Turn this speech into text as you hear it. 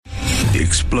The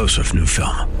explosive new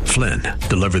film, Flynn,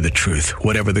 deliver the truth,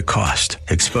 whatever the cost,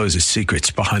 exposes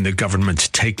secrets behind the government's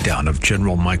takedown of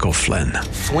General Michael Flynn.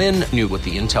 Flynn knew what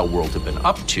the intel world had been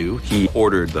up to. He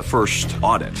ordered the first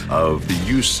audit of the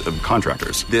use of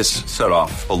contractors. This set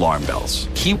off alarm bells.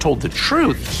 He told the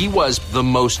truth. He was the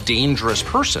most dangerous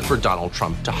person for Donald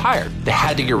Trump to hire. They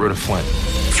had to get rid of Flynn.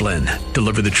 Flynn,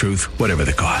 deliver the truth, whatever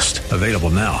the cost. Available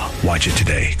now. Watch it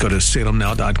today. Go to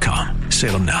salemnow.com.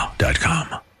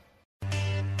 salemnow.com.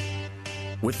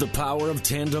 With the power of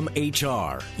Tandem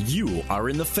HR, you are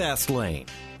in the fast lane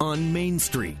on Main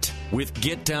Street with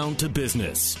Get Down to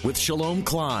Business with Shalom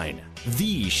Klein,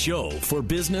 the show for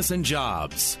business and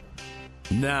jobs.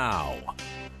 Now,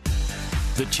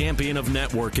 the champion of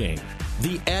networking,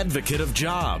 the advocate of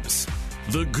jobs,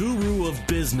 the guru of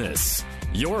business,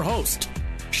 your host,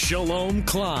 Shalom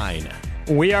Klein.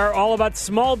 We are all about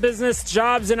small business,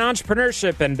 jobs, and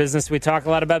entrepreneurship and business. We talk a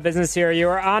lot about business here. You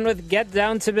are on with Get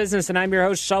Down to Business, and I'm your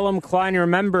host, Shalom Klein.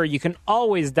 Remember, you can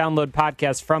always download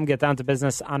podcasts from Get Down to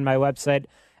Business on my website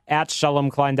at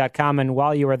shalomklein.com. And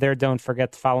while you are there, don't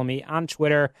forget to follow me on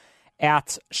Twitter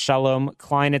at Shalom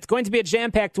Klein. It's going to be a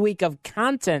jam-packed week of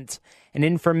content and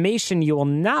information you will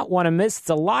not want to miss. It's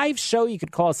a live show. You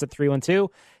could call us at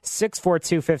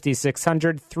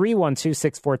 312-642-5600,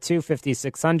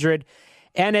 312-642-5600.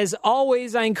 And as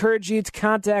always, I encourage you to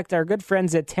contact our good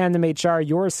friends at Tandem HR,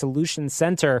 your solution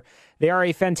center. They are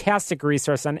a fantastic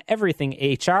resource on everything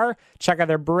HR. Check out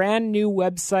their brand new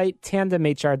website,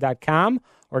 tandemhr.com,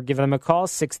 or give them a call,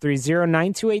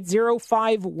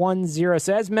 630-928-0510.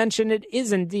 So as mentioned, it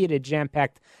is indeed a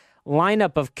jam-packed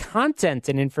lineup of content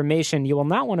and information you will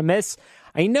not want to miss.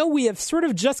 I know we have sort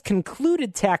of just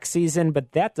concluded tax season,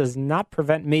 but that does not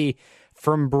prevent me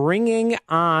from bringing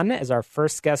on, as our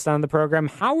first guest on the program,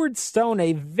 Howard Stone,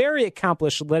 a very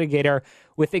accomplished litigator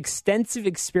with extensive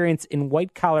experience in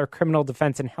white-collar criminal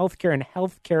defense in healthcare and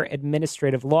healthcare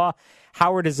administrative law.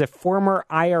 Howard is a former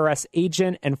IRS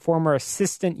agent and former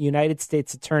assistant United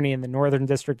States attorney in the Northern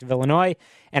District of Illinois,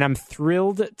 and I'm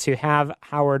thrilled to have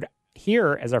Howard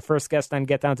here as our first guest on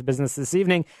Get Down to Business this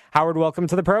evening. Howard, welcome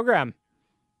to the program.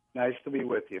 Nice to be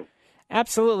with you.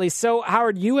 Absolutely. So,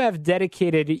 Howard, you have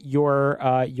dedicated your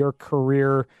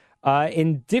career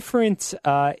in different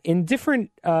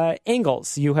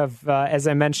angles. You have, as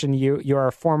I mentioned, you are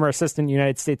a former assistant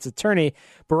United States attorney,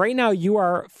 but right now you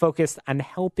are focused on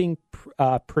helping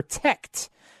protect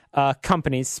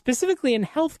companies, specifically in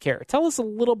healthcare. Tell us a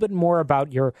little bit more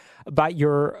about your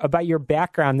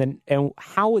background and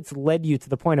how it's led you to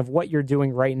the point of what you're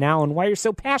doing right now, and why you're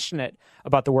so passionate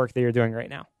about the work that you're doing right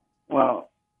now. Well,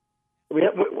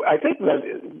 I think that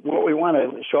what we want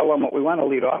to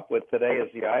lead off with today is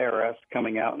the IRS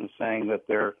coming out and saying that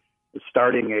they're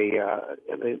starting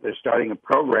a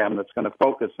program that's going to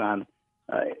focus on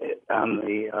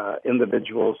the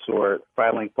individuals who are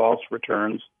filing false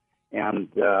returns and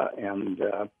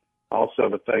also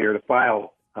the failure to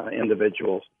file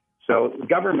individuals. So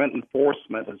government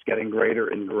enforcement is getting greater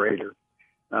and greater.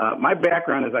 My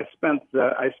background is I spent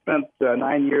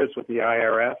 9 years with the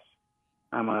IRS.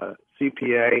 I'm a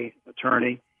CPA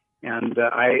attorney, and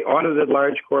I audited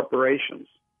large corporations.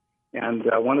 And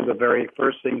one of the very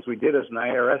first things we did as an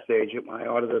IRS agent when I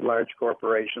audited large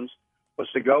corporations was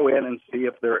to go in and see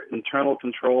if their internal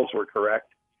controls were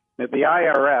correct. And at the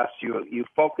IRS, you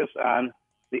focus on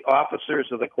the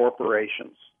officers of the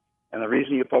corporations. And the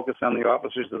reason you focus on the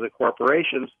officers of the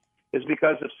corporations is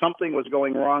because if something was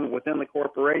going wrong within the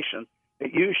corporation,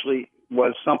 it usually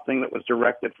was something that was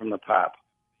directed from the top.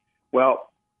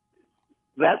 Well,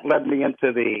 that led me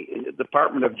into the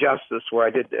Department of Justice, where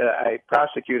I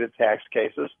prosecuted tax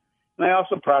cases, and I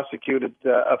also prosecuted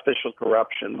official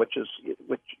corruption, which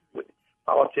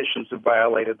politicians have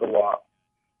violated the law.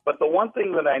 But the one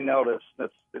thing that I noticed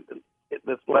that's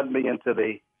led me into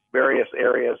the various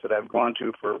areas that I've gone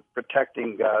to for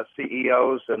protecting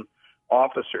CEOs and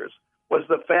officers was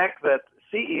the fact that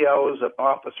CEOs and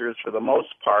officers, for the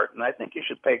most part, and I think you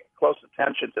should pay close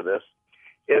attention to this,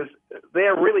 is they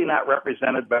are really not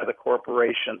represented by the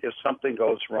corporation if something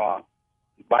goes wrong.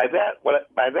 By that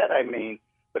I mean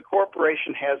the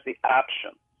corporation has the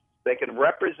option. They can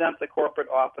represent the corporate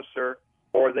officer,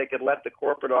 or they could let the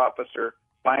corporate officer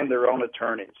find their own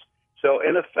attorneys. So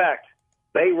in effect,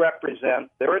 they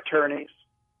represent their attorneys,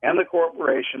 and the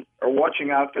corporation are watching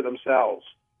out for themselves.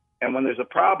 And when there's a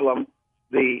problem,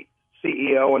 the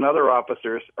CEO and other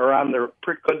officers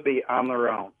could be on their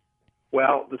own.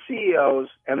 Well, the CEOs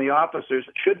and the officers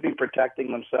should be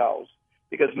protecting themselves,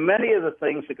 because many of the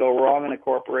things that go wrong in a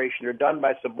corporation are done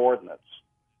by subordinates.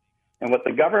 And what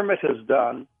the government has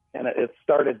done, and it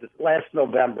started last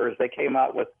November, is they came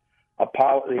out with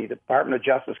the Department of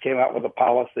Justice came out with a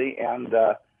policy, and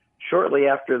shortly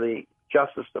after the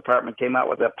Justice Department came out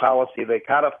with that policy, they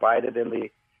codified it in the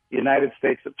United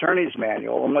States Attorney's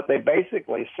Manual. And what they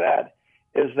basically said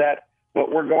is that what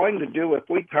we're going to do if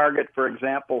we target, for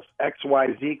example,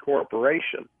 XYZ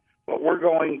Corporation, what we're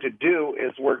going to do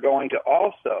is we're going to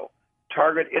also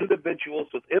target individuals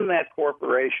within that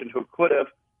corporation who could have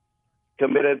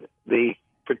committed the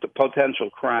potential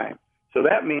crime. So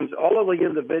that means all of the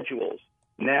individuals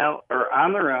now are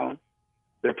on their own.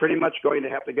 They're pretty much going to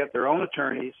have to get their own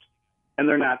attorneys, and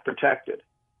they're not protected.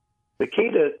 The key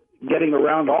to getting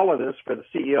around all of this for the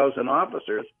CEOs and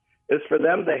officers is for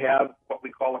them to have what we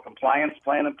call a compliance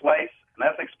plan in place, an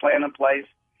ethics plan in place,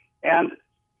 and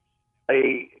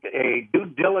a due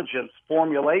diligence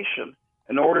formulation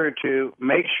in order to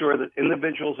make sure that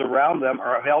individuals around them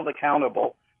are held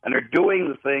accountable and are doing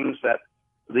the things that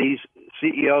these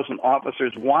CEOs and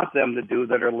officers want them to do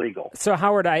that are legal. So,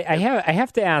 Howard, I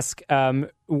have to ask.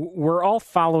 We're all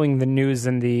following the news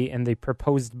and the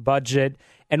proposed budget,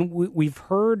 and we've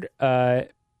heard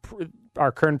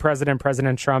our current president,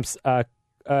 President Trump's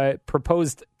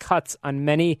proposed cuts on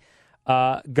many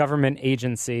government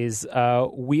agencies.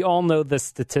 We all know the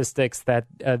statistics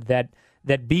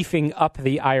that beefing up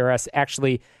the IRS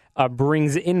actually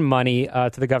brings in money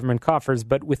to the government coffers,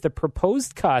 but with the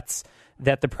proposed cuts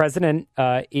that the president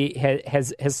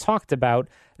has talked about,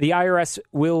 the IRS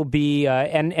will be,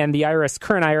 and the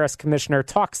current IRS commissioner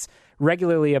talks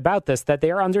regularly about this, that they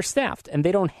are understaffed and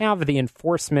they don't have the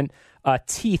enforcement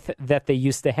teeth that they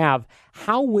used to have.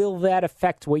 How will that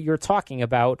affect what you're talking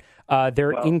about,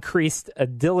 their increased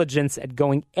diligence at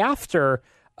going after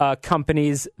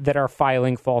companies that are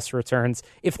filing false returns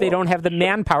if they don't have the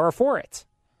manpower for it?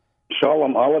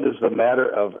 Shalom, all it is a matter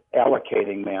of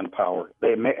allocating manpower.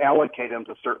 They may allocate them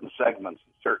to certain segments,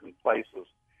 certain places.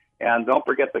 And don't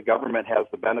forget the government has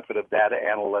the benefit of data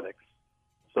analytics.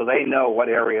 So they know what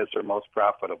areas are most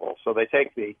profitable. So they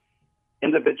take the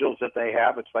individuals that they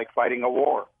have. It's like fighting a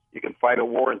war. You can fight a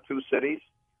war in 2 cities,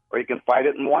 or you can fight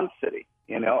it in 1 city,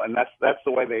 and that's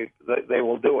the way they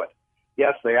will do it.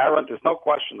 Yes, they are. There's no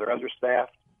question they're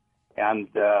understaffed, and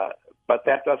but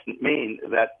that doesn't mean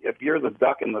that if you're the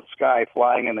duck in the sky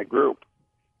flying in a group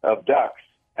of ducks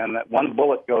and that one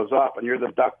bullet goes off and you're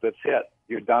the duck that's hit,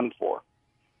 you're done for.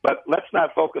 But let's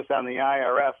not focus on the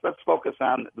IRS. Let's focus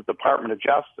on the Department of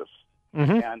Justice.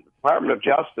 Mm-hmm. And the Department of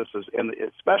Justice is,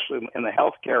 especially in the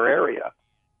healthcare area,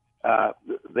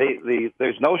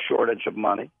 there's no shortage of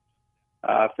money.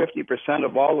 50%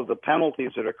 of all of the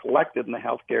penalties that are collected in the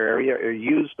healthcare area are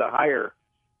used to hire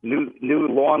new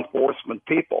law enforcement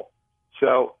people.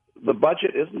 So the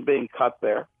budget isn't being cut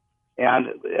there, and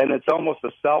it's almost a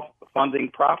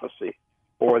self-funding prophecy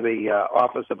for the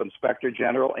Office of Inspector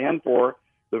General and for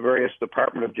the various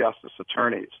Department of Justice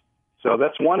attorneys. So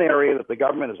that's one area that the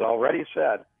government has already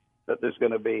said that there's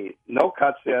going to be no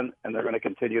cuts in, and they're going to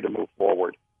continue to move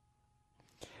forward.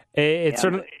 It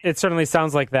certainly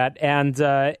sounds like that.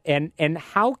 And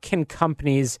how can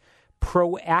companies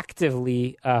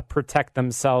proactively protect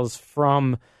themselves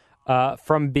from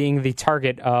being the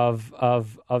target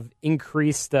of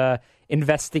increased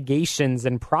investigations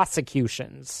and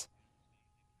prosecutions?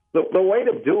 The way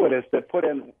to do it is to put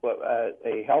in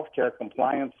a healthcare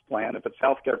compliance plan. If it's a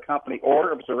healthcare company,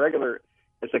 or if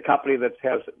it's a company that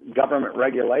has government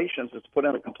regulations, it's put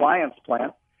in a compliance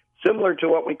plan, similar to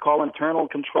what we call internal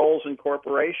controls in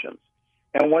corporations.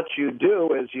 And what you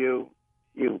do is you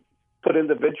put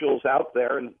individuals out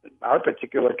there. In our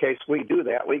particular case, we do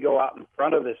that. We go out in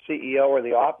front of the CEO or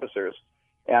the officers,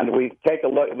 and we take a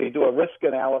look. We do a risk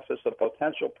analysis of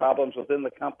potential problems within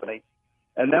the company,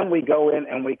 and then we go in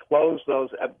and we close those,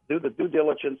 do the due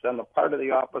diligence on the part of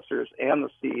the officers and the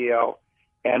CEO,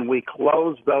 and we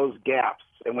close those gaps,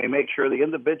 and we make sure the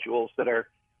individuals that are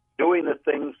doing the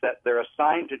things that they're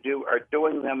assigned to do are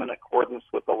doing them in accordance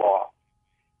with the law.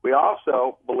 We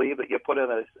also believe that you put in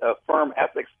a firm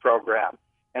ethics program.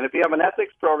 And if you have an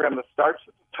ethics program that starts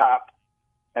at the top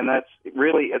and it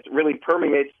really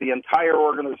permeates the entire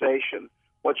organization,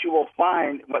 what you will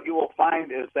find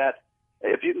is that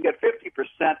if you can get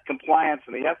 50% compliance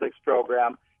in the ethics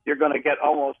program, you're going to get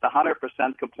almost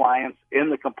 100% compliance in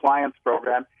the compliance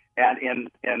program and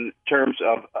in terms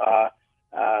of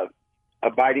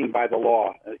abiding by the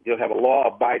law. You'll have a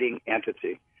law-abiding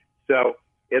entity. So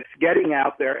it's getting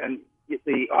out there, and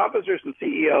the officers and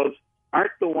CEOs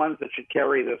aren't the ones that should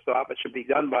carry this off. It should be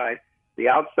done by the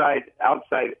outside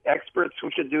experts who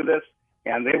should do this,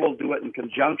 and they will do it in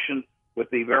conjunction with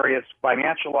the various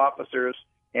financial officers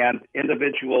and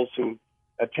individuals who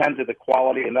attend to the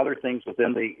quality and other things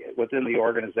within the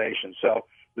organization. So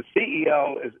the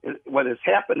CEO what has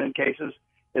happened in cases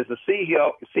is the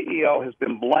CEO has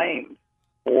been blamed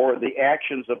for the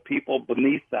actions of people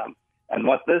beneath them. And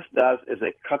what this does is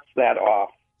it cuts that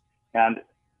off. And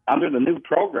under the new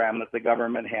program that the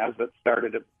government has that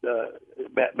started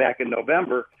back in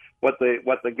November, what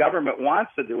the government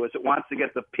wants to do is it wants to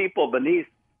get the people beneath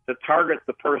to target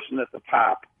the person at the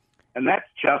top. And that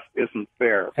just isn't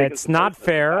fair. It's not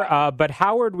fair. But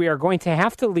Howard, we are going to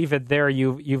have to leave it there.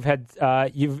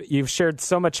 You've shared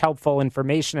so much helpful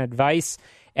information, advice,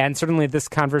 and certainly this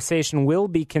conversation will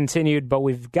be continued. But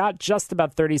we've got just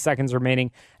about 30 seconds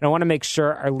remaining, and I want to make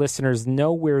sure our listeners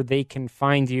know where they can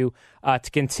find you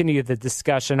to continue the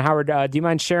discussion. Howard, do you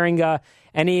mind sharing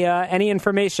any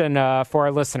information for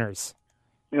our listeners?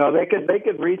 They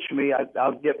could reach me.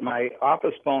 I'll get my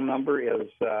office phone number is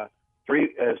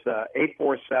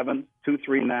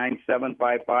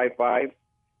 847-239-7555.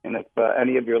 And if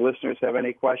any of your listeners have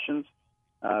any questions,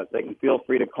 they can feel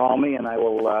free to call me, and I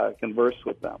will converse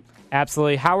with them.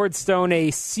 Absolutely. Howard Stone,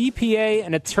 a CPA,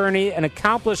 an attorney, an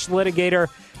accomplished litigator,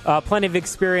 plenty of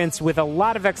experience with a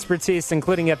lot of expertise,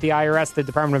 including at the IRS, the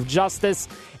Department of Justice,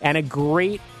 and a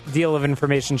great deal of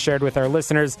information shared with our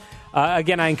listeners.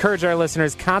 Again, I encourage our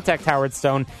listeners, contact Howard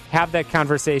Stone, have that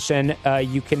conversation.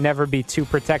 You can never be too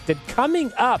protected.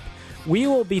 Coming up, we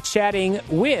will be chatting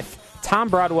with Tom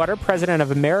Broadwater, president of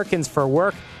Americans for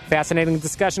Work. Fascinating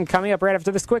discussion coming up right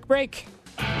after this quick break.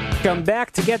 Welcome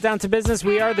back to Get Down to Business.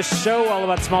 We are the show all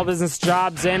about small business,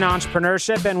 jobs, and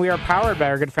entrepreneurship, and we are powered by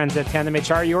our good friends at Tandem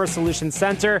HR, your solution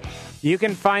center. You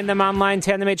can find them online,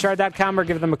 tandemhr.com, or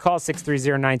give them a call,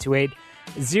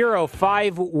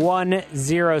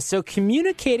 630-928-0510. So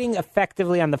communicating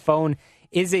effectively on the phone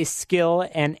is a skill,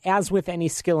 and as with any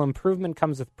skill, improvement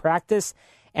comes with practice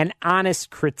and honest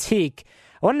critique.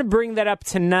 I wanted to bring that up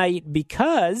tonight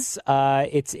because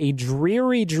it's a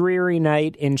dreary, dreary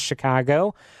night in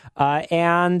Chicago.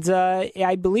 And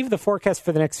I believe the forecast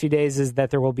for the next few days is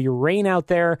that there will be rain out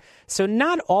there. So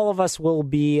not all of us will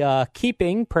be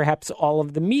keeping perhaps all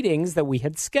of the meetings that we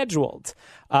had scheduled.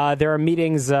 There are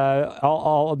meetings,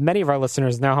 many of our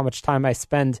listeners know how much time I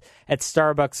spend at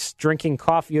Starbucks drinking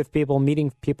coffee with people,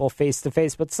 meeting people face to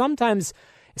face. But sometimes,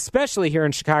 especially here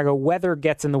in Chicago, weather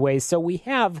gets in the way. So we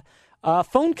have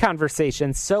phone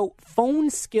conversations. So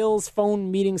phone skills, phone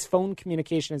meetings, phone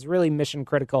communication is really mission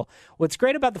critical. What's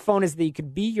great about the phone is that you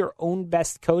could be your own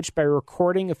best coach by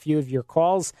recording a few of your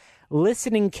calls,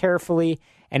 listening carefully,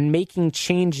 and making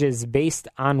changes based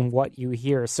on what you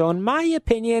hear. So in my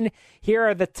opinion, here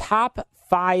are the top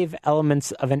 5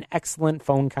 elements of an excellent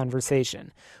phone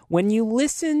conversation. When you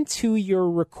listen to your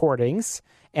recordings,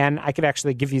 and I could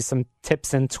actually give you some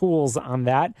tips and tools on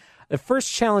that, the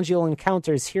first challenge you'll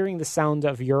encounter is hearing the sound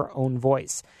of your own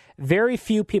voice. Very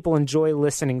few people enjoy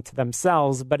listening to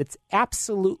themselves, but it's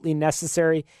absolutely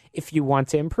necessary if you want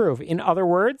to improve. In other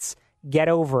words, get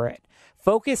over it.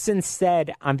 Focus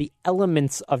instead on the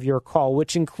elements of your call,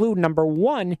 which include, number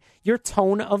 1, your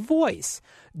tone of voice.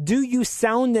 Do you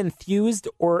sound enthused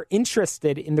or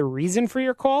interested in the reason for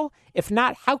your call? If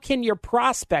not, how can your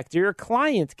prospect or your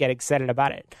client get excited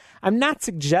about it? I'm not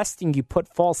suggesting you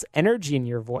put false energy in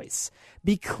your voice.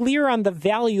 Be clear on the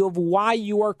value of why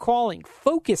you are calling.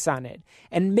 Focus on it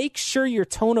and make sure your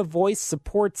tone of voice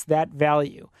supports that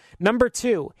value. Number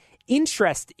 2,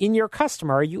 interest in your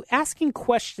customer. Are you asking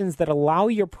questions that allow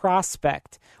your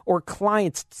prospect or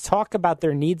client to talk about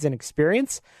their needs and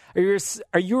experience?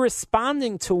 Are you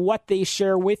responding to what they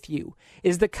share with you?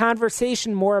 Is the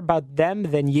conversation more about them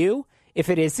than you? If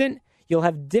it isn't, you'll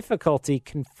have difficulty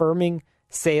confirming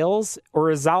sales or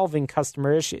resolving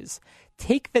customer issues.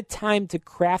 Take the time to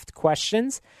craft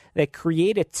questions that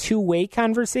create a two-way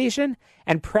conversation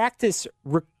and practice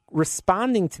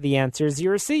responding to the answers you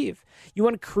receive. You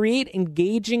want to create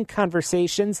engaging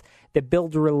conversations that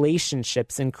build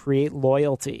relationships and create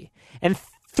loyalty. And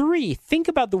 3, think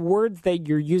about the words that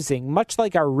you're using. Much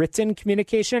like our written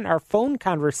communication, our phone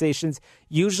conversations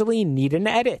usually need an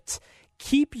edit.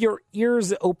 Keep your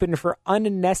ears open for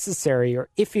unnecessary or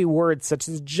iffy words such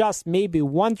as just, maybe,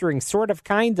 wondering, sort of,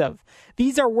 kind of.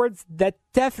 These are words that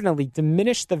definitely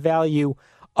diminish the value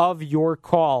of your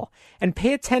call. And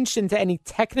pay attention to any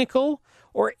technical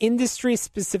or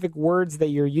industry-specific words that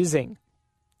you're using.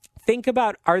 Think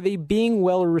about, are they being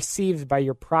well received by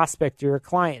your prospect or your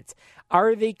client?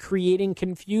 Are they creating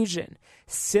confusion?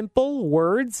 Simple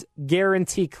words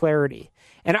guarantee clarity.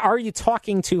 And are you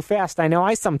talking too fast? I know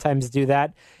I sometimes do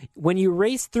that. When you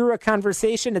race through a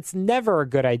conversation, it's never a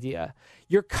good idea.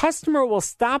 Your customer will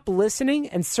stop listening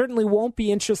and certainly won't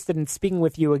be interested in speaking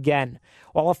with you again.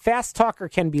 While a fast talker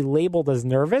can be labeled as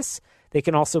nervous, they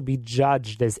can also be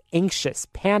judged as anxious,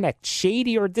 panicked,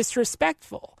 shady, or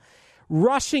disrespectful.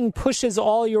 Rushing pushes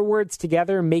all your words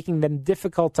together, making them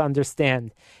difficult to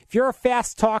understand. If you're a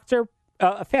fast talker,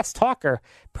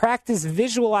 practice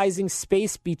visualizing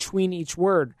space between each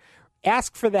word.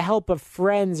 Ask for the help of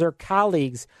friends or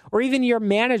colleagues, or even your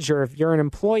manager if you're an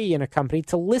employee in a company,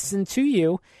 to listen to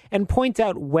you and point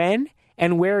out when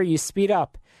and where you speed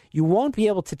up. You won't be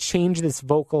able to change this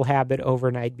vocal habit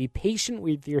overnight. Be patient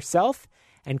with yourself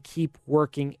and keep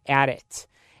working at it.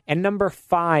 And number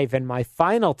 5, and my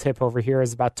final tip over here,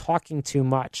 is about talking too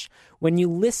much. When you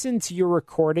listen to your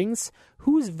recordings,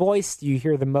 whose voice do you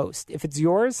hear the most? If it's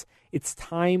yours, it's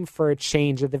time for a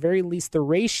change. At the very least, the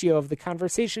ratio of the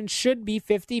conversation should be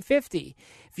 50-50.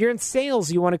 If you're in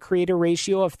sales, you want to create a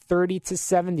ratio of 30 to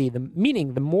 70,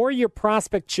 meaning the more your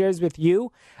prospect shares with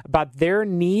you about their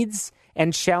needs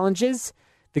and challenges,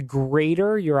 the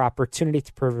greater your opportunity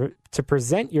to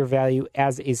present your value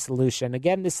as a solution.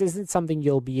 Again, this isn't something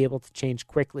you'll be able to change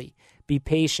quickly. Be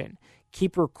patient.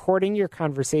 Keep recording your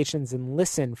conversations and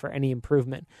listen for any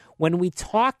improvement. When we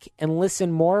talk and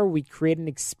listen more, we create an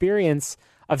experience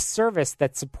of service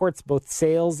that supports both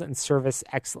sales and service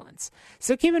excellence.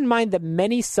 So keep in mind that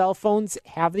many cell phones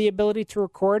have the ability to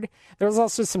record. There's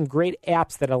also some great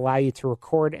apps that allow you to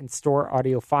record and store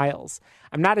audio files.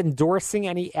 I'm not endorsing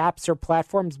any apps or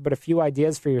platforms, but a few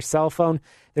ideas for your cell phone.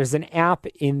 There's an app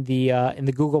in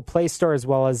the Google Play Store as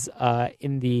well as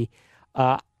in the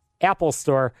Apple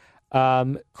Store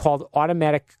called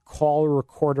Automatic Call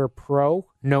Recorder Pro,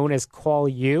 known as Call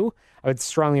You. I would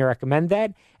strongly recommend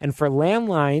that. And for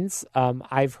landlines,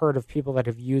 I've heard of people that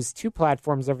have used 2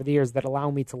 platforms over the years that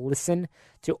allow me to listen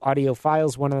to audio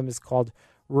files. One of them is called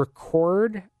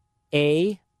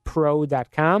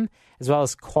recordapro.com as well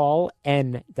as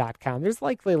calln.com. There's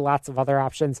likely lots of other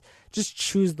options. Just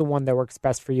choose the one that works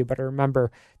best for you. But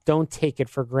remember, don't take it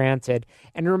for granted.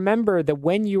 And remember that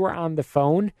when you are on the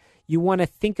phone, you want to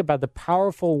think about the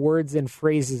powerful words and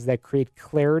phrases that create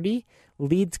clarity,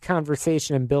 lead to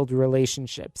conversation, and build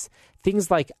relationships. Things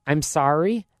like, I'm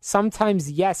sorry. Sometimes,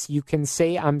 yes, you can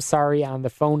say I'm sorry on the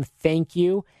phone. Thank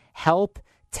you. Help.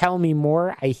 Tell me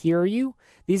more. I hear you.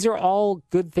 These are all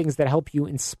good things that help you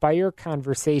inspire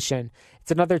conversation.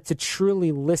 It's another to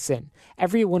truly listen.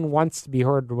 Everyone wants to be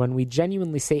heard. When we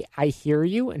genuinely say, I hear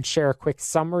you, and share a quick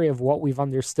summary of what we've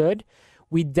understood,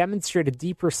 we demonstrate a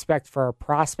deep respect for our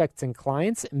prospects and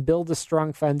clients and build a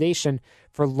strong foundation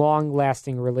for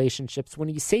long-lasting relationships. When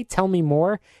you say, tell me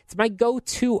more, it's my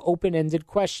go-to open-ended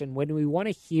question. When we want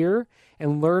to hear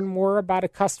and learn more about a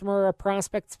customer or a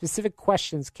prospect, specific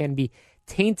questions can be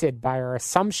tainted by our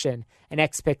assumption and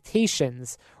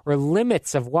expectations or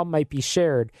limits of what might be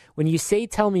shared. When you say,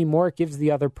 tell me more, it gives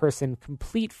the other person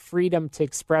complete freedom to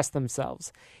express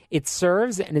themselves. It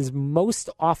serves and is most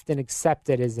often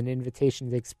accepted as an invitation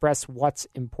to express what's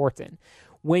important.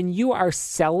 When you are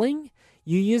selling,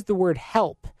 you use the word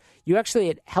help.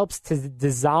 It helps to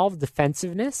dissolve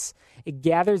defensiveness. It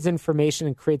gathers information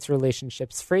and creates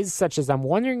relationships. Phrases such as, I'm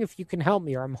wondering if you can help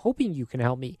me, or I'm hoping you can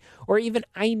help me, or even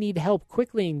I need help,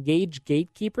 quickly engage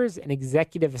gatekeepers and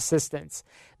executive assistants.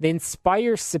 They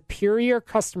inspire superior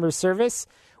customer service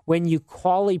when you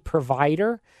call a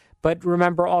provider. But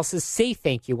remember, also say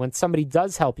thank you when somebody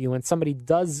does help you, when somebody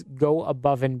does go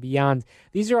above and beyond.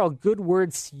 These are all good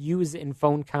words to use in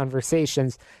phone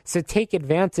conversations. So take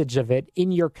advantage of it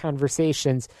in your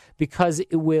conversations because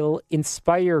it will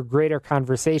inspire greater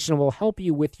conversation, will help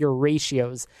you with your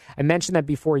ratios. I mentioned that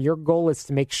before. Your goal is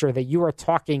to make sure that you are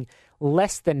talking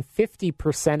less than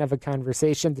 50% of a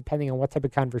conversation, depending on what type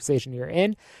of conversation you're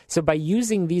in. So by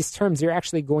using these terms, you're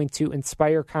actually going to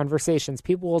inspire conversations.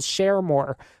 People will share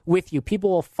more with you.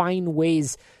 People will find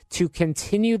ways to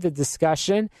continue the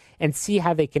discussion and see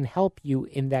how they can help you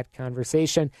in that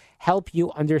conversation, help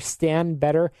you understand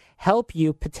better, help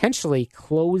you potentially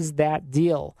close that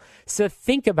deal. So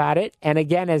think about it. And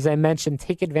again, as I mentioned,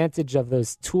 take advantage of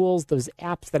those tools, those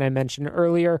apps that I mentioned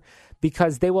earlier,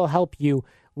 because they will help you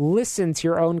listen to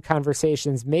your own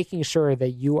conversations, making sure that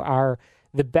you are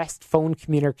the best phone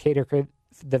communicator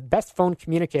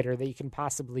that you can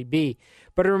possibly be.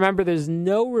 But remember, there's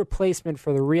no replacement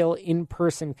for the real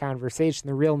in-person conversation,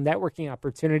 the real networking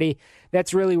opportunity.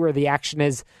 That's really where the action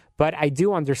is. But I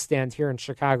do understand here in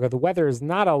Chicago, the weather is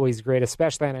not always great,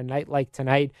 especially on a night like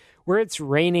tonight, where it's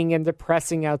raining and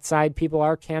depressing outside. People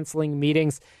are canceling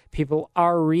meetings. People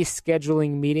are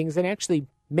rescheduling meetings. And actually,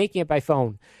 making it by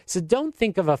phone. So don't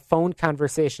think of a phone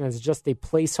conversation as just a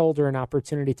placeholder, an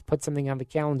opportunity to put something on the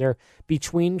calendar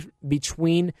between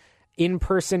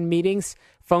in-person meetings.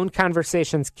 Phone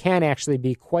conversations can actually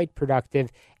be quite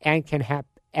productive and can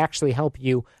actually help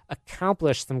you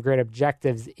accomplish some great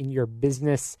objectives in your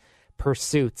business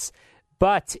pursuits.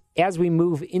 But as we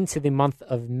move into the month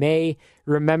of May,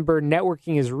 remember,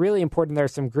 networking is really important. There are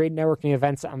some great networking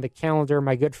events on the calendar.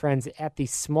 My good friends at the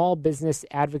Small Business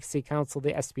Advocacy Council,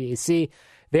 the SBAC,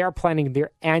 they are planning their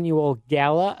annual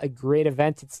gala, a great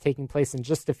event. It's taking place in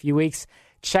just a few weeks.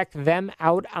 Check them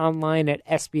out online at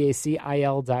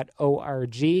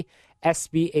sbacil.org,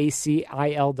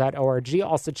 sbacil.org.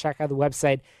 Also check out the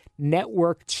website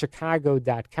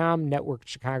networkedchicago.com,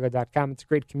 networkedchicago.com. It's a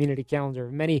great community calendar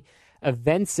of many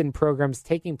events and programs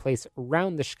taking place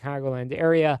around the Chicagoland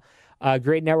area.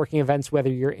 Great networking events, whether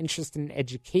you're interested in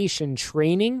education,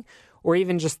 training, or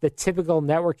even just the typical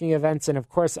networking events. And of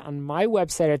course, on my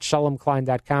website at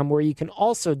shalomklein.com, where you can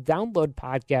also download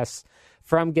podcasts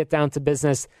from Get Down to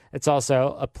Business. It's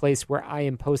also a place where I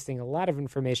am posting a lot of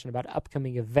information about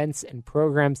upcoming events and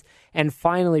programs. And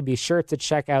finally, be sure to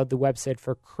check out the website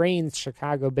for Crain's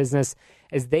Chicago Business,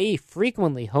 as they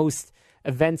frequently host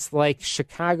events like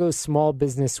Chicago Small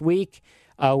Business Week,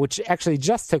 which actually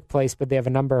just took place, but they have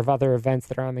a number of other events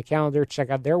that are on the calendar. Check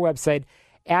out their website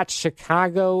at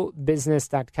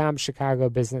chicagobusiness.com,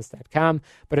 chicagobusiness.com.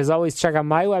 But as always, check out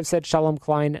my website,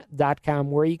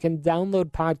 shalomklein.com, where you can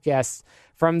download podcasts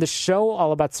from the show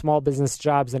all about small business,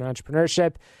 jobs, and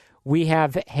entrepreneurship. We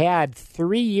have had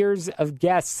 3 years of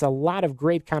guests, a lot of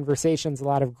great conversations, a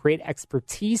lot of great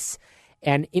expertise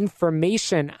and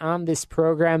information on this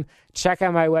program. Check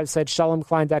out my website,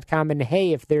 shalomklein.com. And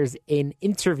hey, if there's an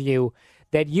interview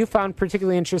that you found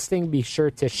particularly interesting, be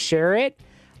sure to share it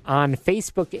on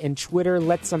Facebook and Twitter.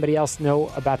 Let somebody else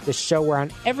know about this show. We're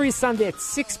on every Sunday at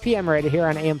 6 p.m. right here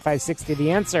on AM 560,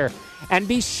 The Answer. And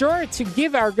be sure to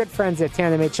give our good friends at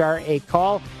Tandem HR a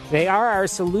call. They are our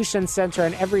solution center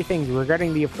on everything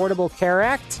regarding the Affordable Care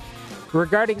Act.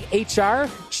 Regarding HR,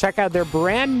 check out their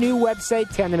brand new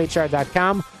website,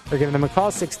 tandemhr.com, or give them a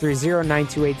call,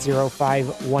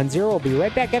 630-928-0510. We'll be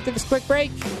right back after this quick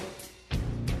break.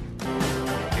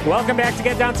 Welcome back to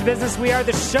Get Down to Business. We are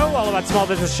the show all about small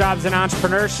business, jobs, and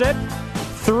entrepreneurship.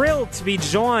 Thrilled to be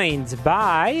joined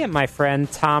by my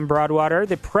friend Tom Broadwater,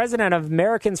 the president of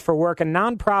Americans for Work, a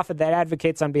nonprofit that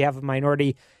advocates on behalf of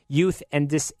minority, youth, and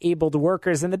disabled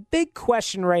workers. And the big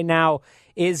question right now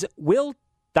is, will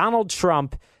Donald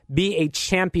Trump be a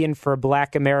champion for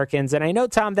Black Americans? And I know,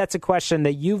 Tom, that's a question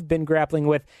that you've been grappling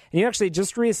with. And you actually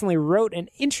just recently wrote an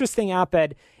interesting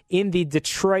op-ed in the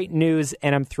Detroit News,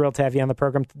 and I'm thrilled to have you on the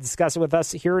program to discuss it with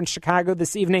us here in Chicago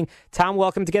this evening. Tom,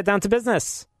 welcome to Get Down to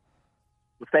Business.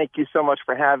 Well, thank you so much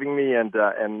for having me, and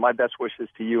my best wishes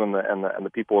to you and the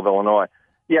people of Illinois.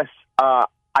 Yes, I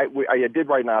did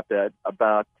write an op-ed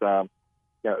about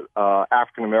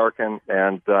African American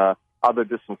and other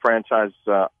disenfranchised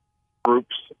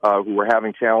groups who were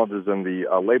having challenges in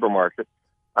the labor market,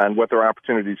 and what their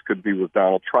opportunities could be with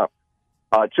Donald Trump.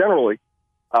 Generally,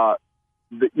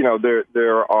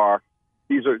 there are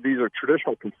these are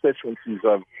traditional constituencies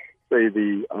of, say,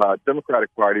 the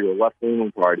Democratic Party or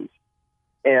left-leaning parties,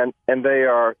 and they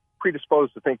are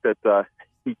predisposed to think that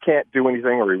he can't do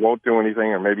anything, or he won't do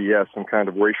anything, or maybe he has some kind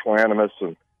of racial animus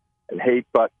and hate.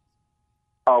 But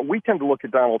we tend to look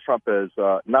at Donald Trump as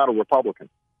not a Republican.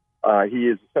 He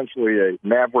is essentially a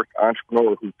maverick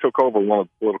entrepreneur who took over one of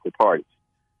the political parties.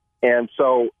 And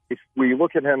so if we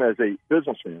look at him as a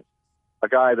businessman, a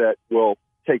guy that will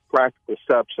take practical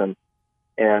steps and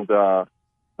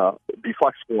be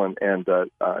flexible and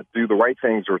do the right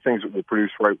things, or things that will produce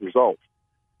right results,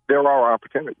 there are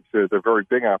opportunities. They're very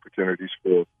big opportunities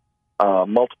for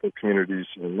multiple communities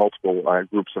and multiple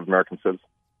groups of American citizens.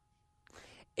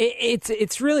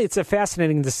 It's a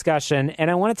fascinating discussion, and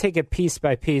I want to take it piece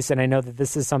by piece. And I know that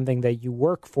this is something that you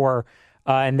work for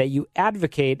and that you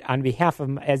advocate on behalf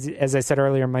of, as I said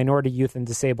earlier, minority, youth, and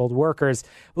disabled workers.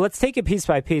 Let's take it piece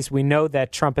by piece. We know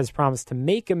that Trump has promised to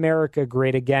make America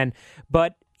great again,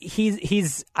 but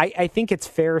I think it's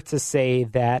fair to say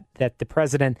that the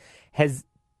president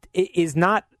is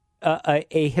not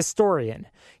a historian.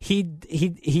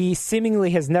 He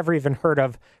seemingly has never even heard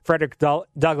of Frederick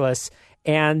Douglass.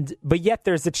 But yet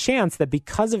there's a chance that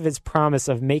because of his promise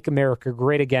of make America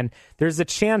great again, there's a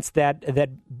chance that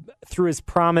through his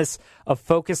promise of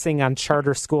focusing on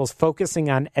charter schools, focusing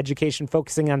on education,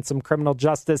 focusing on some criminal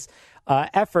justice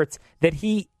efforts, that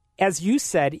he, as you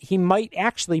said, he might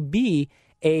actually be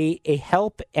a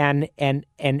help and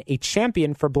a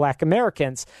champion for Black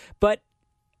Americans. But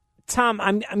Tom,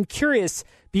 I'm curious.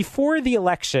 Before the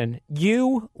election,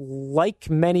 you, like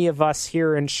many of us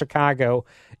here in Chicago,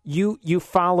 you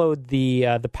followed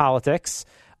the politics.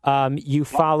 You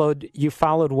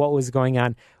followed what was going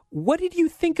on. What did you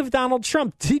think of Donald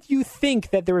Trump? Did you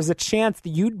think that there was a chance that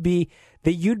you'd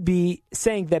be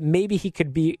saying that maybe he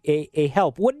could be a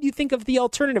help? What do you think of the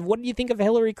alternative? What do you think of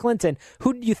Hillary Clinton?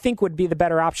 Who do you think would be the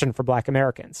better option for Black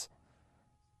Americans?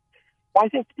 Well, I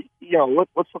think,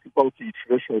 let's look at both the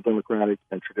traditional Democratic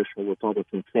and traditional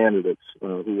Republican candidates,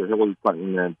 who were Hillary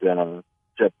Clinton and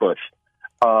Jeb Bush.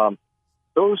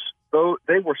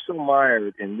 They were so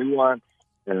mired in nuance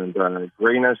and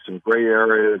grayness and gray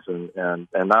areas and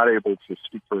not able to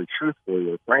speak very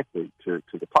truthfully or frankly to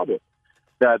the public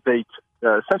that they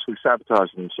essentially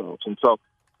sabotaged themselves. And so,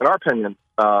 in our opinion,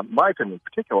 my opinion in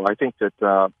particular, I think that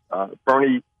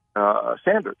Bernie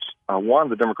Sanders won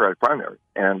the Democratic primary,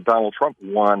 and Donald Trump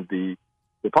won the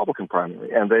Republican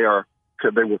primary, and they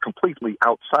were completely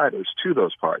outsiders to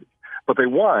those parties. But they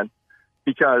won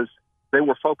because they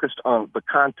were focused on the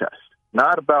contest,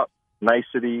 not about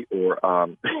nicety or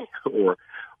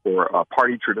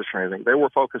party tradition or anything. They were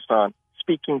focused on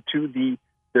speaking to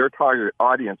their target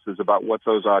audiences about what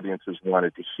those audiences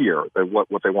wanted to hear,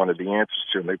 what they wanted the answers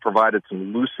to, and they provided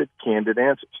some lucid, candid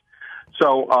answers.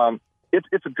 So it's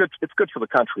good for the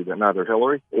country that neither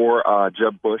Hillary or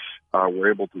Jeb Bush were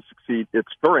able to succeed.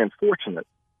 It's very unfortunate,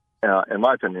 in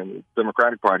my opinion, the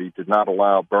Democratic Party did not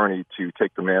allow Bernie to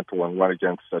take the mantle and run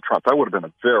against Trump. That would have been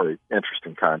a very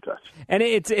interesting contest. And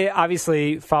it's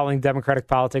obviously following Democratic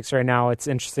politics right now. It's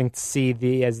interesting to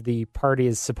see as the party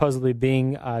is supposedly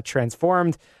being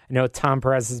transformed. I know Tom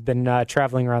Perez has been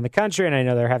traveling around the country, and I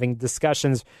know they're having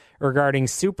discussions regarding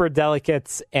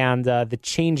superdelegates and the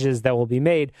changes that will be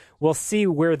made. We'll see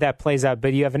where that plays out.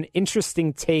 But you have an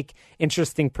interesting take,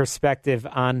 interesting perspective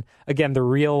on, again, the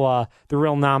real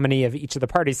nominee of each of the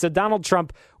parties. So Donald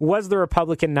Trump was the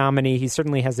Republican nominee. He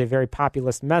certainly has a very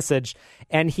populist message,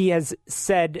 and he has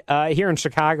said here in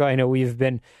Chicago, I know we've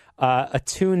been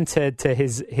attuned to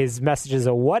his messages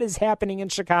of what is happening in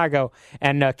Chicago,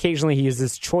 and occasionally he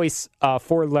uses choice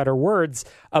four-letter words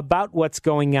about what's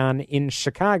going on in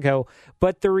Chicago.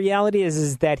 But the reality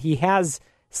is that he has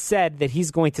said that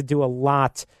he's going to do a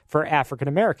lot for African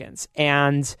Americans,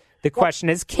 and the question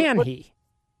is, can he?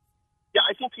 Yeah,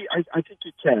 I think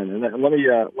he can, and let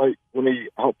me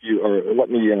help you, or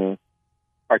let me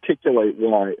articulate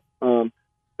why.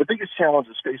 The biggest challenge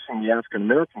is facing the African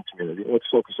American community. Let's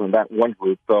focus on that one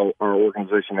group, though our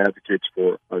organization advocates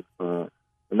for a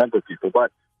number of people.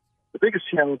 But the biggest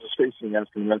challenges facing the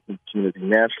African American community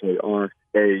nationally are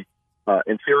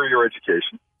inferior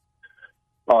education,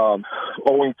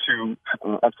 owing to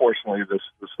unfortunately this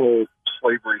whole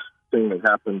slavery thing that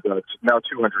happened now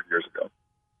 200 years ago,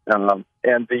 or 200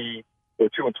 and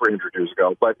 300 years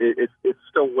ago. But it's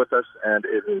still with us, and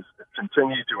it has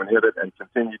continued to inhibit and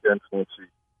continue to influence the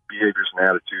behaviors and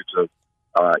attitudes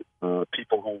of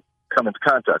people who come into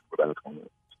contact with African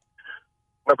Americans.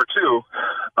 Number two,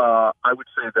 I would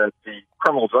say that the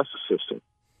criminal justice system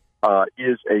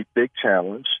is a big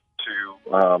challenge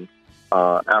to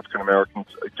African Americans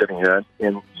getting ahead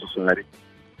in society.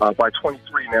 By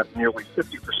 23, nearly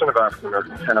 50% of African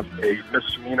Americans have a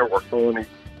misdemeanor or felony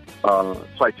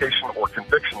citation or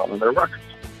conviction on their records,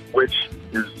 which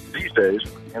is these days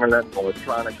internet and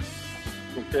electronic.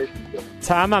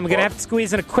 Tom, I'm going to have to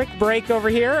squeeze in a quick break over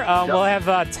here. We'll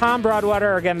have Tom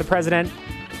Broadwater, again, the president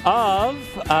of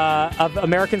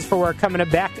Americans for Work, coming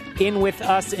back in with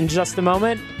us in just a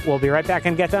moment. We'll be right back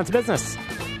and get down to business.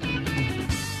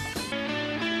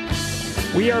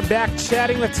 We are back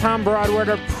chatting with Tom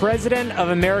Broadwater, president of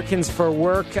Americans for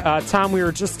Work. Tom, we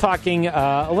were just talking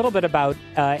a little bit about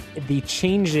the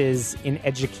changes in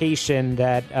education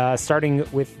that, starting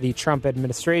with the Trump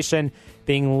administration,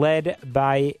 being led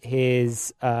by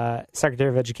his Secretary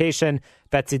of Education,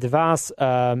 Betsy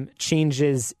DeVos,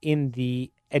 changes in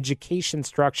the education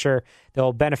structure that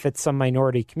will benefit some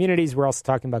minority communities. We're also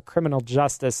talking about criminal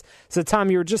justice. So, Tom,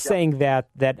 you were just saying that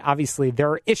obviously there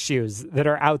are issues that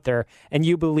are out there, and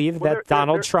you believe that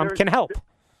Donald Trump can help.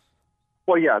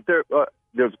 Well, yeah, there's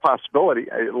a possibility.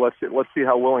 Let's see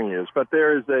how willing he is. But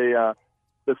there is the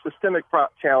systemic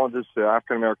challenges to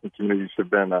African American communities have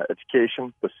been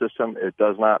education, the system. It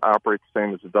does not operate the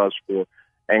same as it does for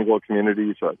Anglo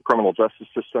communities. The criminal justice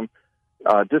system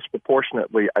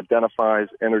disproportionately identifies,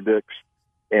 interdicts,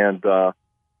 and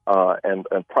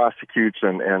prosecutes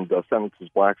and sentences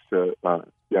blacks to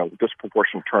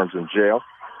disproportionate terms in jail.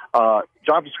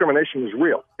 Job discrimination is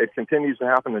real. It continues to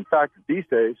happen. In fact, these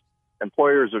days,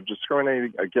 employers are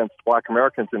discriminating against Black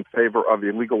Americans in favor of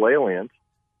illegal aliens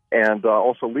and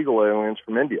also legal aliens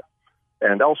from India.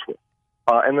 and elsewhere.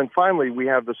 And then finally, we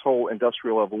have this whole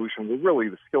industrial evolution where really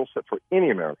the skill set for any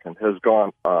American has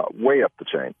gone way up the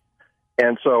chain.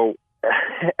 And so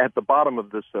at the bottom of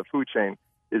this food chain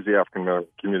is the African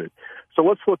American community. So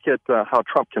let's look at how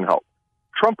Trump can help.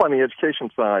 Trump on the education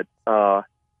side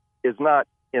is not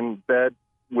in bed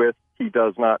with, he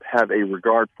does not have a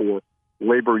regard for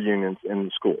labor unions in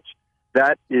the schools.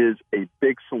 That is a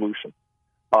big solution.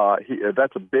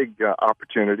 That's a big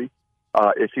opportunity.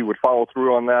 If he would follow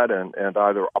through on that and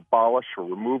either abolish or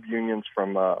remove unions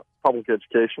from public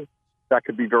education, that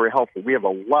could be very helpful. We have a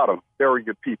lot of very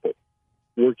good people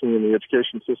working in the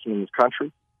education system in this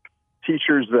country,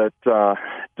 teachers that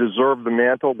deserve the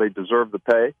mantle, they deserve the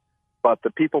pay, but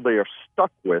the people they are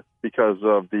stuck with because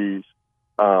of these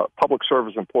public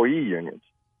service employee unions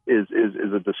is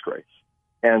a disgrace.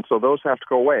 And so those have to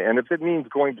go away. And if it means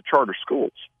going to charter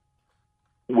schools,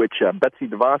 which Betsy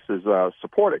DeVos is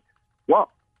supporting, well,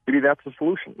 maybe that's the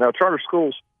solution. Now, charter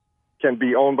schools can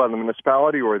be owned by the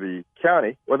municipality or the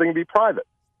county, or they can be private.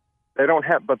 They don't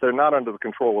have, but they're not under the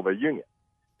control of a union.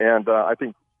 And I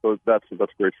think that's a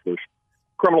great solution.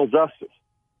 Criminal justice.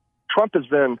 Trump has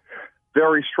been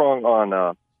very strong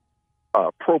on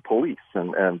pro-police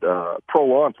and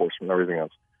pro-law enforcement and everything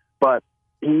else. But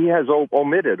he has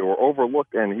omitted or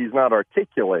overlooked, and he's not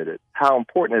articulated how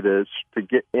important it is to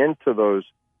get into those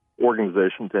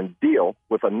organizations and deal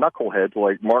with a knucklehead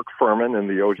like Mark Furman in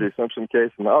the O.J. Simpson case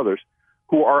and others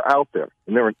who are out there,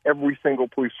 and they're in every single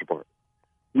police department.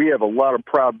 We have a lot of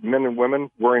proud men and women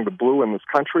wearing the blue in this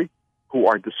country who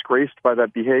are disgraced by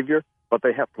that behavior, but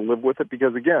they have to live with it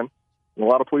because, again, a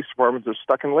lot of police departments are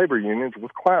stuck in labor unions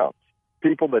with clowns,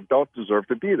 people that don't deserve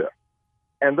to be there.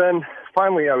 And then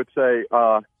finally, I would say,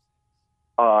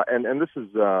 and this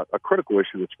is a critical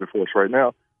issue that's before us right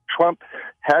now, Trump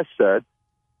has said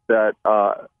that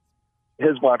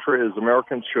his mantra is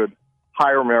Americans should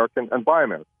hire American and buy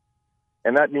American.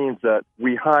 And that means that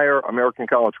we hire American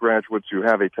college graduates who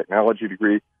have a technology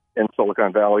degree in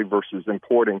Silicon Valley versus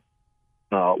importing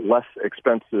less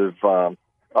expensive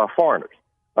foreigners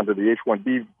under the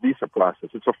H-1B visa process.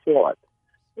 It's a fraud.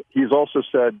 He's also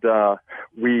said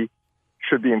we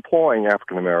should be employing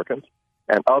African Americans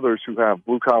and others who have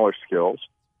blue-collar skills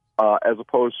as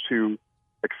opposed to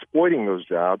exploiting those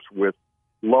jobs with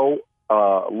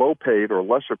low-paid or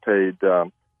lesser-paid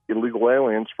illegal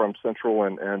aliens from Central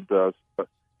and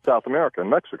South America and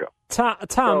Mexico. Tom,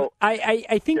 so,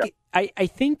 I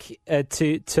think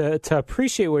to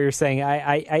appreciate what you're saying,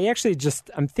 I actually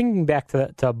I'm thinking back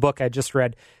to a book I just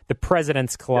read, The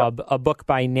President's Club, a book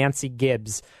by Nancy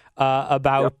Gibbs.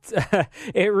 About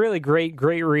it, really great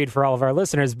read for all of our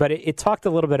listeners. But it talked a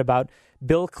little bit about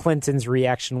Bill Clinton's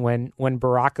reaction when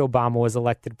Barack Obama was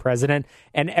elected president,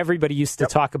 and everybody used to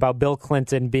talk about Bill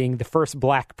Clinton being the first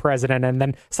black president, and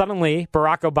then suddenly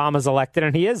Barack Obama's elected,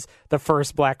 and he is the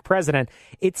first black president.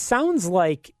 It sounds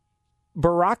like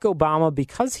Barack Obama,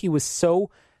 because he was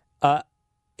so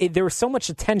there was so much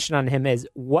attention on him as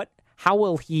how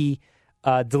will he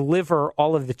deliver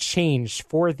all of the change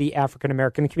for the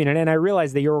African-American community. And I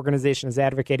realize that your organization is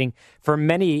advocating for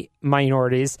many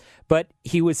minorities, but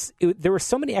there were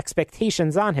so many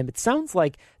expectations on him. It sounds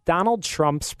like Donald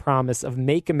Trump's promise of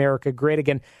Make America Great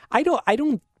Again. I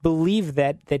don't believe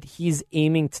that he's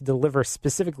aiming to deliver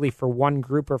specifically for one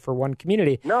group or for one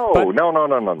community. No.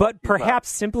 But perhaps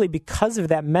simply because of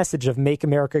that message of Make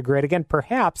America Great Again,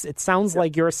 perhaps it sounds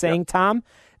like you're saying, Tom,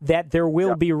 that there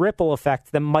will be ripple effects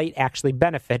that might actually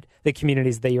benefit the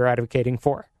communities that you're advocating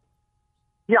for.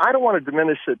 Yeah, I don't want to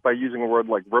diminish it by using a word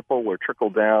like ripple or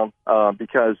trickle down,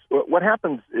 because what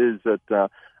happens is that, I don't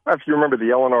know if you remember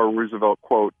the Eleanor Roosevelt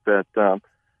quote that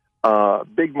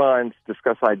big minds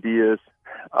discuss ideas,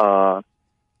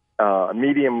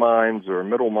 medium minds or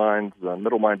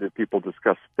middle-minded people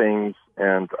discuss things,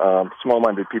 and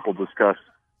small-minded people discuss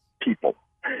people.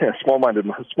 Small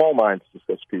minds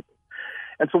discuss people.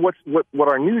 And so what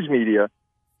our news media,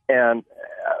 and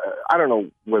I don't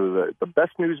know whether the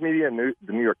best news media,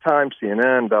 the New York Times,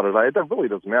 CNN, that really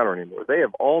doesn't matter anymore. They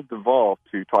have all devolved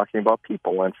to talking about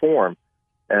people and form,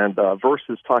 and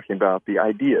versus talking about the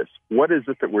ideas. What is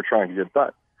it that we're trying to get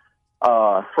done?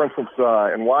 For instance,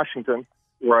 in Washington,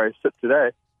 where I sit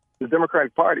today, the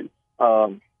Democratic Party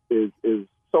is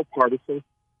so partisan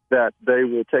that they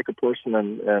will take a person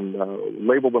and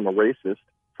label them a racist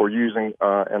for using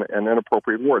an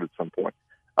inappropriate word at some point,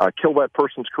 kill that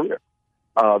person's career.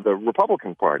 The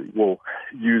Republican Party will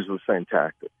use the same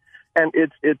tactic, and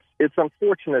it's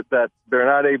unfortunate that they're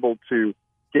not able to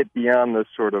get beyond this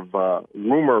sort of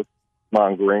rumor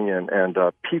mongering and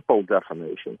people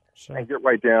defamation and get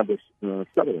right down to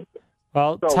settling.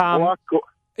 Well, so Tom,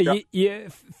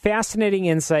 Fascinating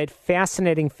insight,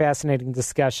 fascinating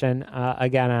discussion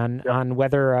again on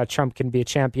whether Trump can be a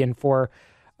champion for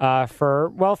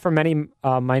many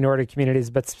minority communities,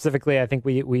 but specifically, I think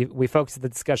we focused the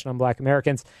discussion on Black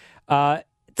Americans.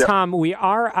 Tom, we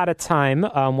are out of time.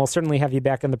 We'll certainly have you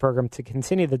back in the program to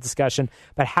continue the discussion.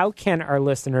 But how can our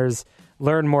listeners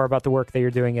learn more about the work that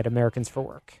you're doing at Americans for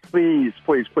Work? Please.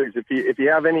 If you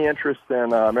have any interest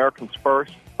in Americans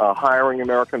First, hiring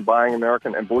American, buying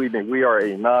American, and believe me, we are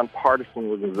a nonpartisan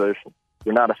organization.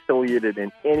 We're not affiliated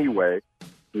in any way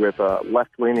with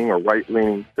left-leaning or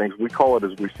right-leaning things. We call it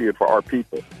as we see it for our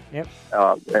people. Yep.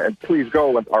 And please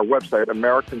go on our website,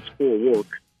 Americans for Work,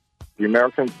 the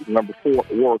Americans, number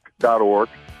 4work.org.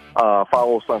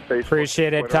 Follow us on Facebook.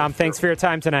 Appreciate it, Tom. Thanks for your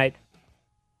time tonight.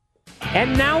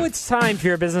 And now it's time for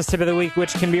your Business Tip of the Week,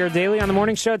 which can be heard daily on the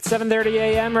morning show at 7:30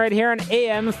 a.m. right here on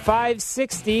AM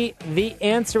 560. The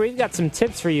Answer. We've got some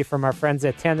tips for you from our friends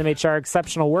at Tandem HR.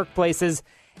 Exceptional workplaces,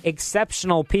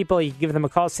 exceptional people. You can give them a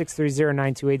call,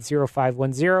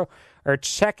 630-928-0510, or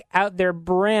check out their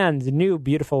brand new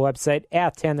beautiful website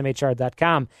at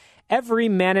tandemhr.com. Every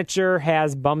manager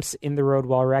has bumps in the road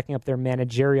while racking up their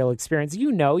managerial experience.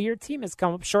 You know your team has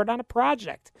come up short on a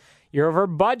project. You're over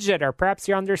budget, or perhaps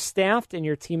you're understaffed and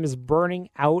your team is burning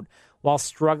out while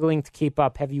struggling to keep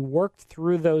up. Have you worked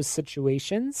through those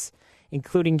situations,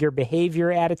 including your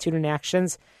behavior, attitude, and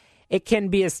actions? It can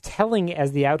be as telling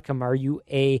as the outcome. Are you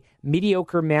a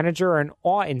mediocre manager or an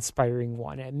awe-inspiring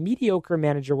one? A mediocre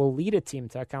manager will lead a team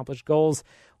to accomplish goals,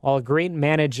 while a great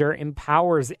manager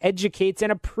empowers, educates,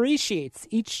 and appreciates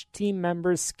each team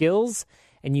member's skills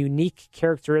and unique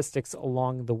characteristics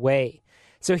along the way.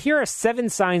 So here are 7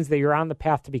 signs that you're on the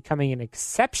path to becoming an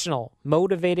exceptional,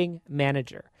 motivating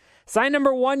manager. Sign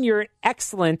number 1, you're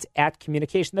excellent at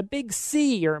communication. The big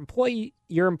C, your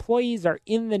employees are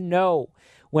in the know.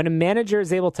 When a manager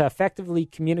is able to effectively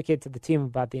communicate to the team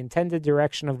about the intended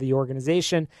direction of the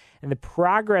organization and the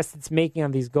progress it's making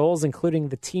on these goals, including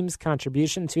the team's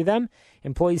contribution to them,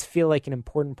 employees feel like an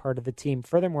important part of the team.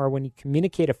 Furthermore, when you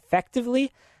communicate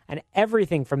effectively on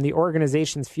everything from the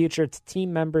organization's future to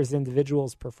team members'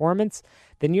 individuals' performance,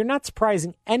 then you're not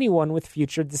surprising anyone with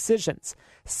future decisions.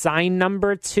 Sign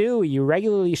number 2, you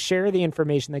regularly share the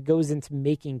information that goes into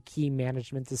making key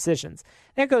management decisions.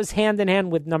 That goes hand in hand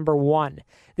with number 1.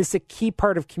 This is a key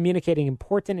part of communicating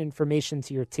important information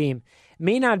to your team. It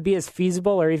may not be as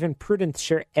feasible or even prudent to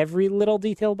share every little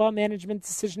detail about management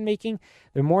decision-making.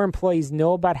 The more employees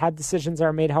know about how decisions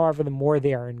are made, however, the more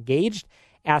they are engaged.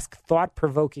 Ask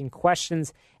thought-provoking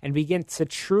questions, and begin to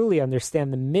truly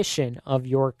understand the mission of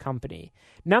your company.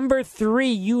 Number 3,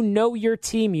 you know your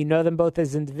team. You know them both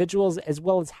as individuals as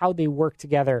well as how they work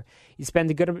together. You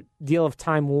spend a good deal of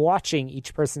time watching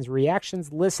each person's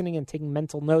reactions, listening, and taking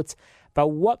mental notes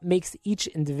about what makes each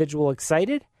individual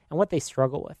excited and what they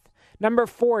struggle with. Number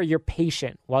 4, you're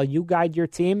patient. While you guide your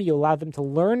team, you allow them to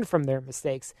learn from their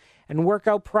mistakes and work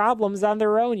out problems on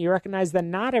their own. You recognize that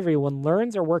not everyone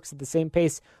learns or works at the same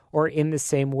pace or in the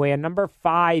same way. And number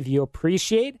 5, you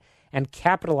appreciate and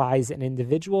capitalize an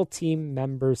individual team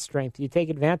member's strength. You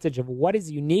take advantage of what is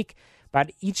unique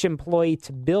about each employee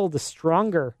to build a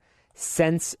stronger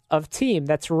sense of team.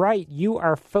 That's right. You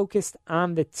are focused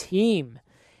on the team.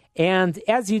 And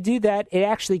as you do that, it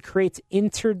actually creates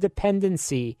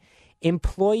interdependency.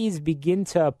 Employees begin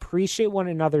to appreciate one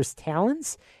another's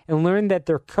talents and learn that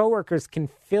their coworkers can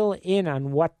fill in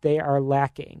on what they are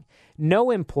lacking.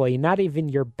 No employee, not even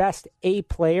your best A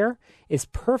player, is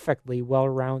perfectly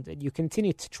well-rounded. You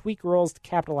continue to tweak roles to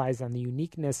capitalize on the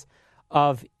uniqueness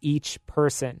of each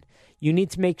person. You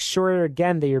need to make sure,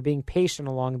 again, that you're being patient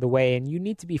along the way, and you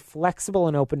need to be flexible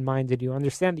and open-minded. You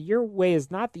understand that your way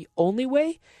is not the only way,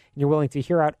 and you're willing to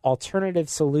hear out alternative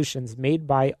solutions made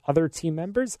by other team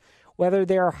members, whether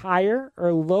they are higher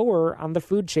or lower on the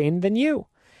food chain than you.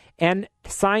 And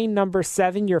sign number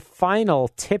 7, your final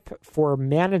tip for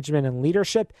management and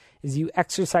leadership, is you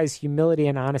exercise humility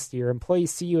and honesty. Your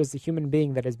employees see you as a human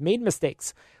being that has made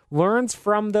mistakes, learns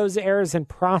from those errors, and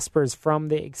prospers from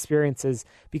the experiences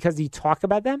because you talk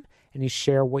about them and you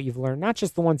share what you've learned, not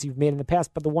just the ones you've made in the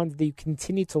past, but the ones that you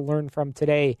continue to learn from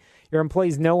today. Your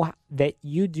employees know that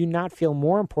you do not feel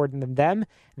more important than them,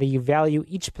 that you value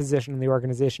each position in the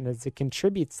organization as it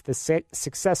contributes to the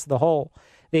success of the whole.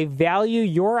 They value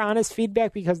your honest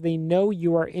feedback because they know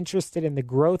you are interested in the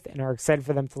growth and are excited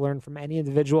for them to learn from any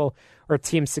individual or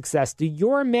team success. Do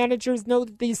your managers know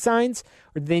these signs,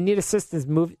 or do they need assistance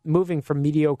moving from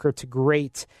mediocre to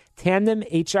great? Tandem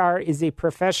HR is a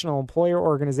professional employer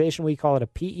organization. We call it a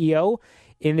PEO.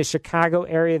 in the Chicago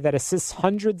area that assists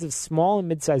hundreds of small and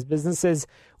mid-sized businesses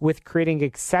with creating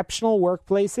exceptional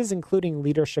workplaces, including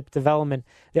leadership development.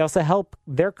 They also help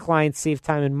their clients save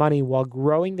time and money while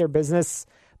growing their business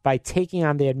by taking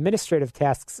on the administrative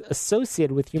tasks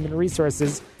associated with human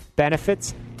resources,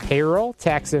 benefits, payroll,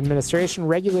 tax administration,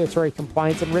 regulatory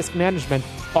compliance, and risk management.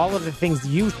 All of the things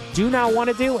you do not want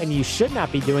to do and you should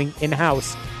not be doing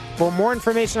in-house. For more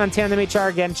information on Tandem HR,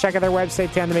 again, check out their website,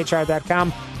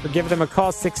 tandemhr.com, or give them a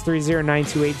call,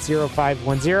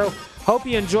 630-928-0510. Hope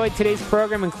you enjoyed today's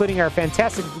program, including our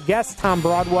fantastic guest, Tom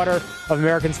Broadwater of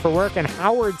Americans for Work, and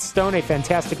Howard Stone, a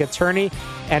fantastic attorney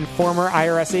and former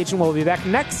IRS agent. We'll be back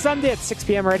next Sunday at 6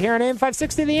 p.m. right here on AM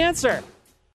 560, The Answer.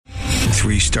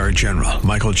 3-star General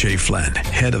Michael J. Flynn,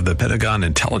 head of the Pentagon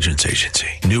Intelligence Agency,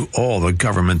 knew all the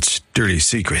government's dirty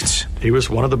secrets. He was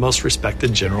one of the most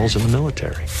respected generals in the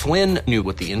military. Flynn knew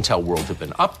what the intel world had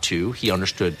been up to. He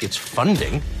understood its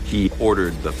funding. He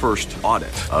ordered the first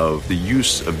audit of the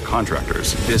use of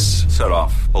contractors. This set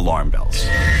off alarm bells.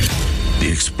 The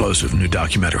explosive new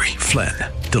documentary, Flynn,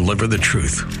 Deliver the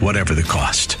Truth, Whatever the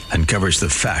Cost, uncovers the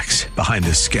facts behind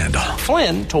this scandal.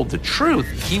 Flynn told the truth.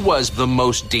 He was the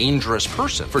most dangerous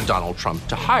person for Donald Trump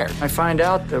to hire. I find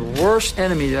out the worst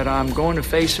enemy that I'm going to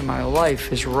face in my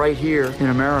life is right here in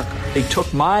America. They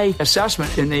took my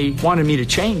assessment and they wanted me to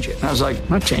change it. And I was like, I'm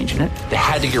not changing it. They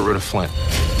had to get rid of Flynn.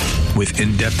 With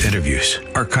in-depth interviews,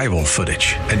 archival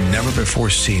footage, and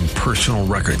never-before-seen personal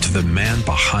records of the man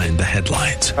behind the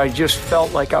headlines. I just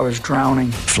felt like I was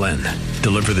drowning. Flynn,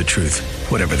 Deliver the Truth,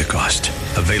 Whatever the Cost.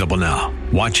 Available now.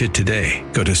 Watch it today.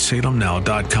 Go to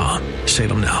salemnow.com.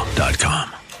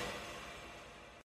 salemnow.com.